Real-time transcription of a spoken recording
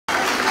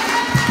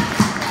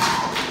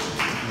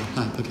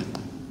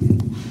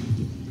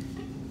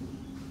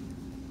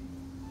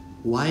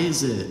Why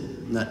is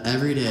it that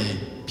every day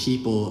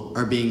people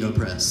are being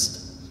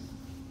oppressed?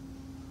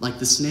 Like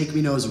the snake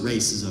we know as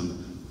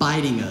racism,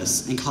 biting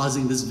us and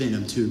causing this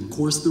venom to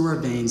course through our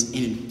veins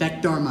and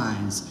infect our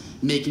minds,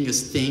 making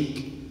us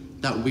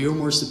think that we are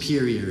more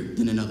superior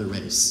than another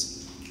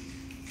race.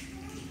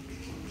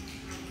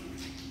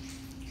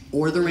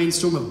 Or the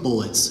rainstorm of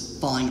bullets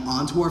falling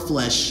onto our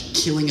flesh,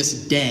 killing us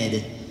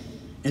dead,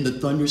 and the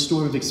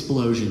thunderstorm of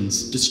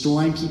explosions,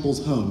 destroying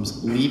people's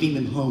homes, leaving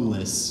them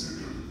homeless,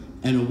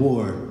 and a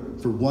war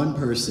for one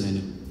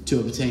person to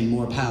obtain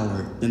more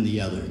power than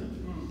the other.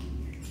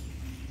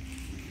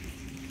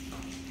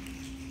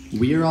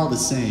 We are all the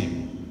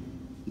same.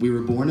 We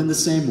were born in the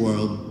same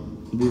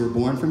world, we were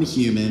born from a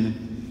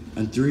human,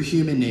 and through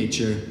human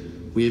nature,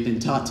 we have been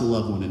taught to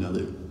love one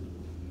another.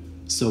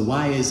 So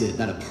why is it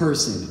that a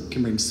person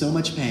can bring so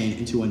much pain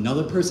into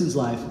another person's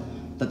life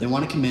that they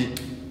want to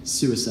commit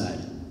suicide?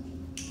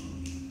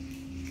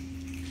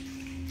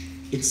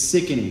 It's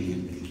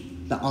sickening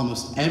that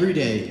almost every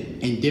day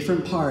in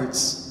different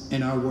parts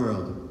in our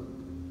world,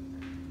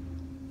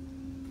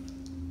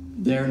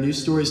 there are new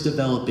stories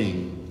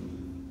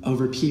developing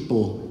over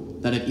people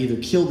that have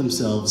either killed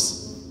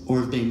themselves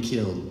or have been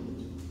killed.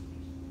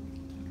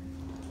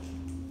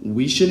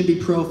 We shouldn't be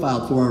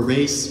profiled for our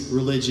race,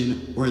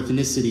 religion, or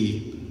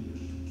ethnicity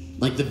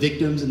like the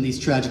victims in these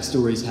tragic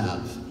stories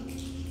have.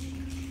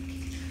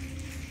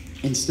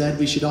 Instead,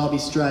 we should all be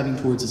striving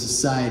towards a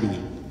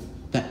society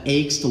that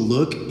aches to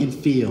look and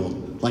feel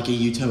like a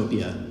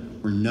utopia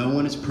where no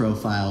one is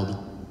profiled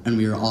and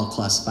we are all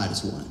classified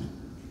as one.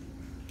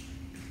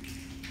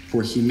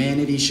 For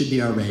humanity should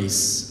be our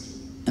race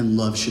and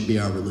love should be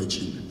our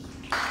religion.